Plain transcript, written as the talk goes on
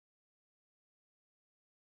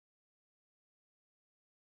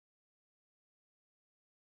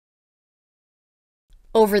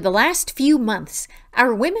Over the last few months,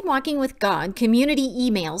 our Women Walking with God community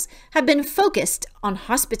emails have been focused on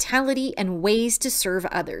hospitality and ways to serve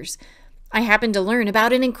others. I happened to learn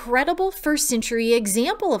about an incredible first-century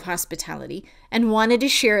example of hospitality and wanted to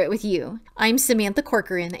share it with you. I'm Samantha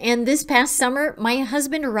Corcoran, and this past summer, my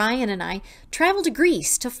husband Ryan and I traveled to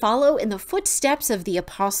Greece to follow in the footsteps of the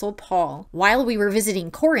Apostle Paul. While we were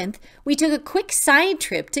visiting Corinth, we took a quick side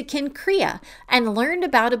trip to Cenchreae and learned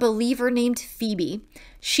about a believer named Phoebe.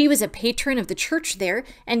 She was a patron of the church there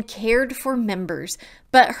and cared for members,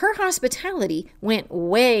 but her hospitality went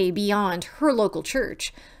way beyond her local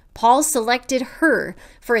church. Paul selected her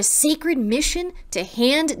for a sacred mission to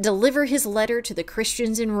hand-deliver his letter to the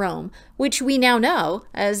Christians in Rome, which we now know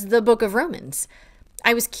as the Book of Romans.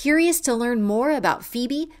 I was curious to learn more about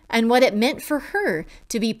Phoebe and what it meant for her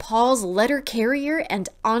to be Paul's letter carrier and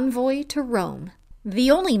envoy to Rome.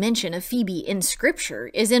 The only mention of Phoebe in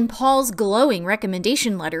Scripture is in Paul's glowing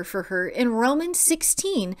recommendation letter for her in Romans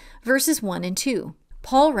 16, verses 1 and 2.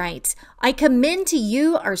 Paul writes, "I commend to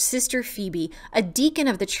you our sister Phoebe, a deacon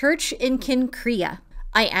of the church in Cenchreae.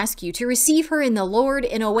 I ask you to receive her in the Lord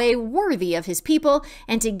in a way worthy of his people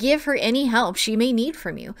and to give her any help she may need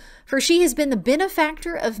from you, for she has been the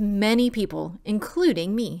benefactor of many people,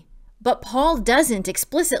 including me." But Paul doesn't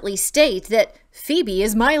explicitly state that Phoebe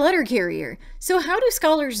is my letter carrier. So how do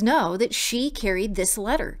scholars know that she carried this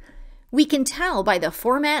letter? We can tell by the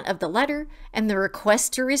format of the letter and the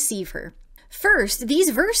request to receive her. First, these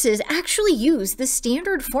verses actually use the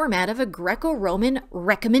standard format of a Greco-Roman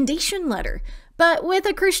recommendation letter, but with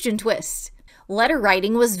a Christian twist. Letter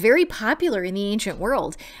writing was very popular in the ancient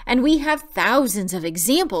world, and we have thousands of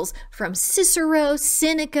examples from Cicero,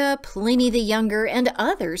 Seneca, Pliny the Younger, and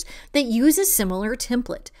others that use a similar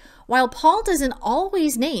template. While Paul doesn't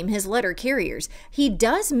always name his letter carriers, he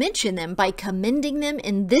does mention them by commending them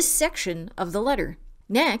in this section of the letter.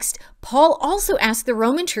 Next, Paul also asked the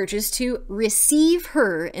Roman churches to receive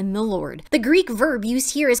her in the Lord. The Greek verb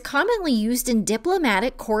used here is commonly used in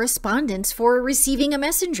diplomatic correspondence for receiving a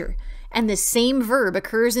messenger. And the same verb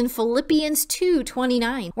occurs in Philippians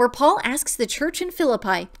 2:29, where Paul asks the church in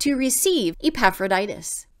Philippi to receive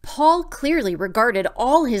Epaphroditus. Paul clearly regarded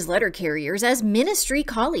all his letter carriers as ministry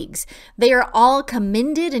colleagues. They are all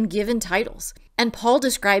commended and given titles. And Paul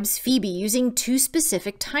describes Phoebe using two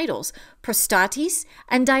specific titles, prostatis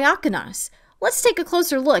and diakonos. Let's take a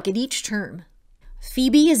closer look at each term.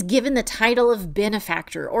 Phoebe is given the title of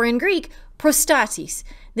benefactor, or in Greek, prostatis.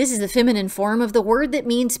 This is the feminine form of the word that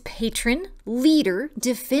means patron, leader,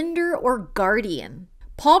 defender, or guardian.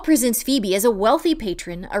 Paul presents Phoebe as a wealthy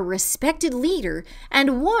patron, a respected leader,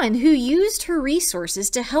 and one who used her resources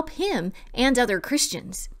to help him and other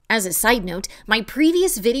Christians. As a side note, my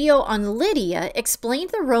previous video on Lydia explained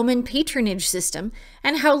the Roman patronage system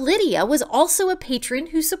and how Lydia was also a patron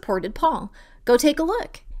who supported Paul. Go take a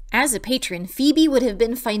look. As a patron, Phoebe would have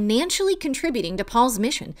been financially contributing to Paul's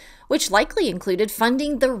mission, which likely included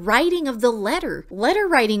funding the writing of the letter. Letter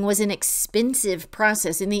writing was an expensive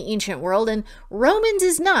process in the ancient world, and Romans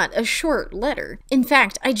is not a short letter. In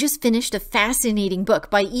fact, I just finished a fascinating book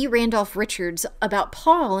by E. Randolph Richards about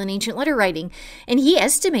Paul and ancient letter writing, and he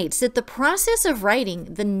estimates that the process of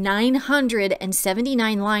writing the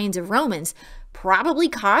 979 lines of Romans probably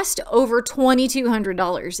cost over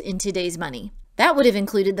 $2,200 in today's money. That would have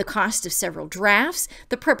included the cost of several drafts,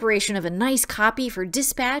 the preparation of a nice copy for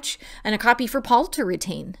dispatch, and a copy for Paul to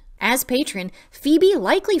retain. As patron, Phoebe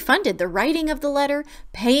likely funded the writing of the letter,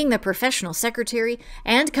 paying the professional secretary,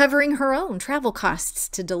 and covering her own travel costs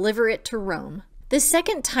to deliver it to Rome. The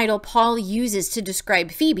second title Paul uses to describe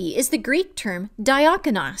Phoebe is the Greek term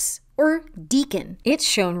diakonos, or deacon. It's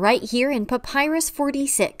shown right here in Papyrus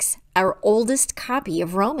 46, our oldest copy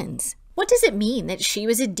of Romans. What does it mean that she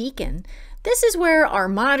was a deacon? This is where our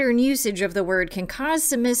modern usage of the word can cause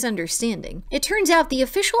some misunderstanding. It turns out the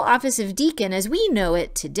official office of deacon as we know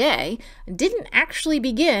it today didn't actually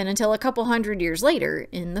begin until a couple hundred years later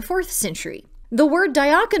in the 4th century. The word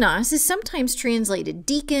diakonos is sometimes translated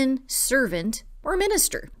deacon, servant, or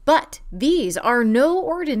minister. But these are no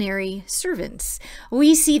ordinary servants.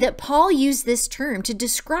 We see that Paul used this term to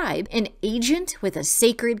describe an agent with a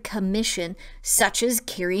sacred commission, such as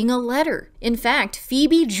carrying a letter. In fact,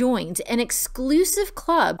 Phoebe joins an exclusive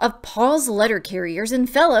club of Paul's letter carriers and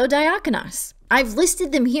fellow diakonos. I've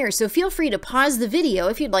listed them here, so feel free to pause the video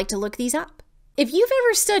if you'd like to look these up. If you've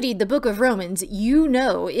ever studied the book of Romans, you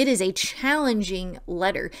know it is a challenging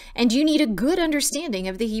letter, and you need a good understanding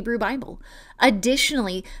of the Hebrew Bible.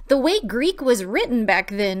 Additionally, the way Greek was written back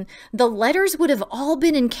then, the letters would have all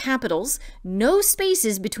been in capitals, no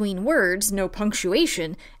spaces between words, no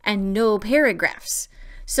punctuation, and no paragraphs.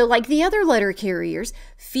 So like the other letter carriers,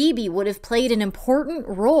 Phoebe would have played an important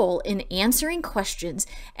role in answering questions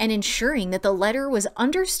and ensuring that the letter was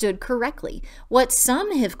understood correctly, what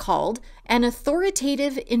some have called an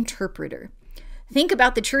authoritative interpreter. Think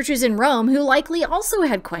about the churches in Rome who likely also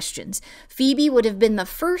had questions. Phoebe would have been the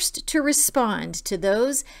first to respond to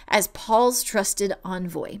those as Paul's trusted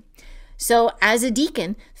envoy. So as a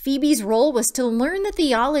deacon, Phoebe's role was to learn the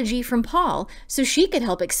theology from Paul so she could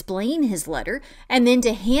help explain his letter and then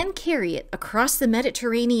to hand carry it across the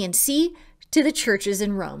Mediterranean Sea to the churches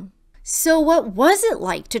in Rome. So what was it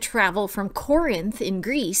like to travel from Corinth in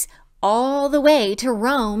Greece all the way to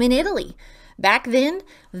Rome in Italy? Back then,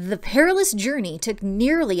 the perilous journey took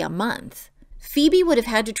nearly a month. Phoebe would have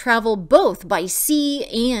had to travel both by sea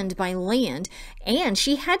and by land, and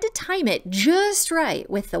she had to time it just right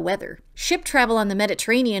with the weather. Ship travel on the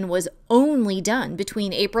Mediterranean was only done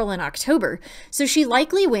between April and October, so she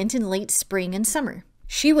likely went in late spring and summer.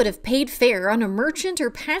 She would have paid fare on a merchant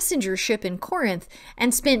or passenger ship in Corinth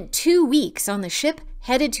and spent 2 weeks on the ship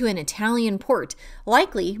headed to an Italian port,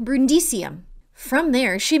 likely Brundisium. From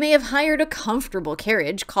there, she may have hired a comfortable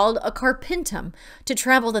carriage called a carpentum to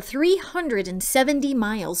travel the 370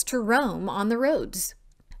 miles to Rome on the roads.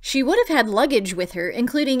 She would have had luggage with her,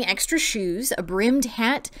 including extra shoes, a brimmed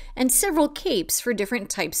hat, and several capes for different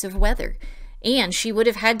types of weather. And she would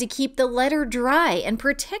have had to keep the letter dry and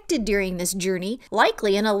protected during this journey,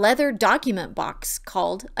 likely in a leather document box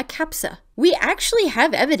called a capsa. We actually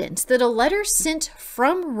have evidence that a letter sent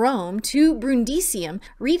from Rome to Brundisium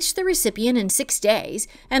reached the recipient in 6 days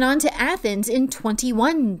and on to Athens in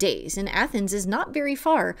 21 days, and Athens is not very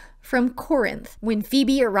far from Corinth. When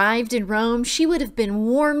Phoebe arrived in Rome, she would have been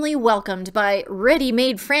warmly welcomed by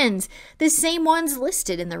ready-made friends, the same ones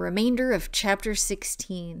listed in the remainder of chapter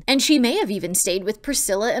 16. And she may have even stayed with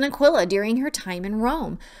Priscilla and Aquila during her time in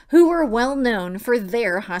Rome, who were well known for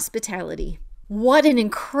their hospitality. What an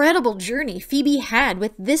incredible journey Phoebe had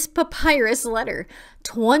with this papyrus letter.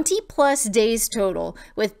 20 plus days total,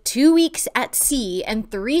 with 2 weeks at sea and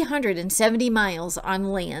 370 miles on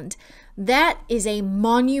land. That is a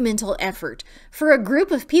monumental effort for a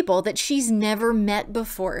group of people that she's never met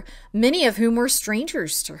before, many of whom were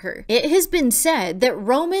strangers to her. It has been said that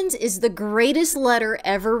Romans is the greatest letter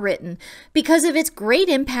ever written because of its great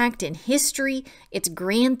impact in history, its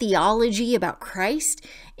grand theology about Christ,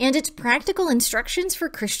 and its practical instructions for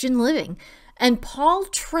Christian living. And Paul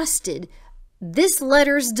trusted this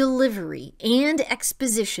letter's delivery and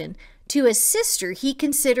exposition to a sister he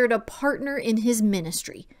considered a partner in his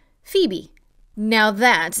ministry, Phoebe. Now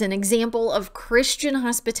that's an example of Christian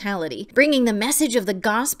hospitality, bringing the message of the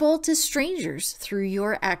gospel to strangers through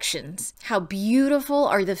your actions. How beautiful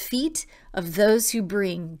are the feet of those who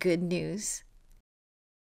bring good news.